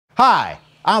Hi,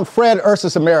 I'm Fred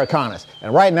Ursus Americanus,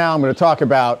 and right now I'm going to talk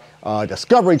about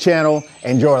Discovery Channel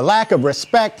and your lack of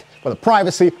respect for the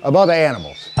privacy of other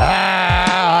animals.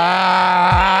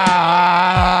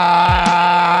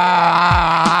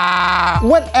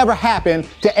 Whatever happened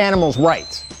to animals'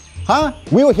 rights? Huh?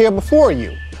 We were here before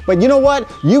you. But you know what?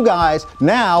 You guys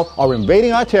now are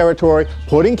invading our territory,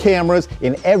 putting cameras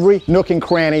in every nook and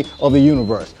cranny of the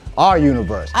universe. Our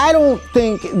universe. I don't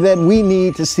think that we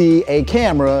need to see a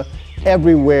camera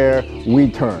everywhere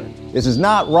we turn. This is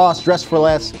not Ross Dress for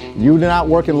Less. You do not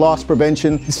work in loss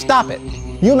prevention. Stop it.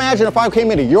 You imagine if I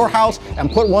came into your house and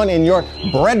put one in your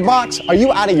bread box? Are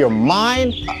you out of your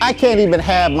mind? I can't even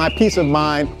have my peace of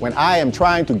mind when I am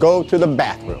trying to go to the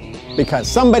bathroom because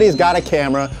somebody's got a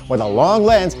camera with a long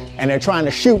lens and they're trying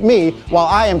to shoot me while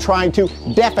I am trying to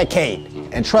defecate.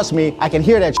 And trust me, I can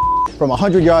hear that from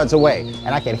 100 yards away,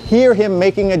 and I can hear him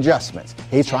making adjustments.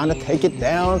 He's trying to take it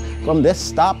down from this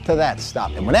stop to that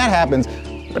stop. And when that happens,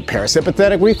 the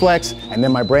parasympathetic reflex, and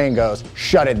then my brain goes,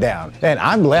 shut it down. Then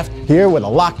I'm left here with a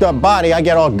locked up body. I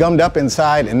get all gummed up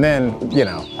inside, and then,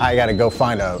 I gotta go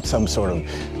find some sort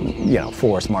of,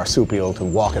 forest marsupial to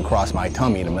walk across my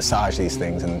tummy to massage these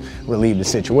things and relieve the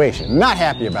situation. Not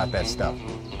happy about that stuff.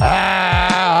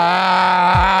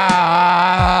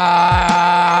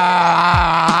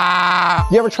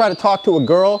 You ever try to talk to a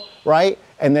girl, right?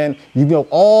 And then you know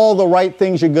all the right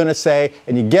things you're gonna say,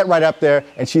 and you get right up there,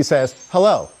 and she says,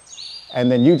 hello.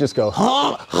 And then you just go,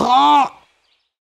 huh, huh.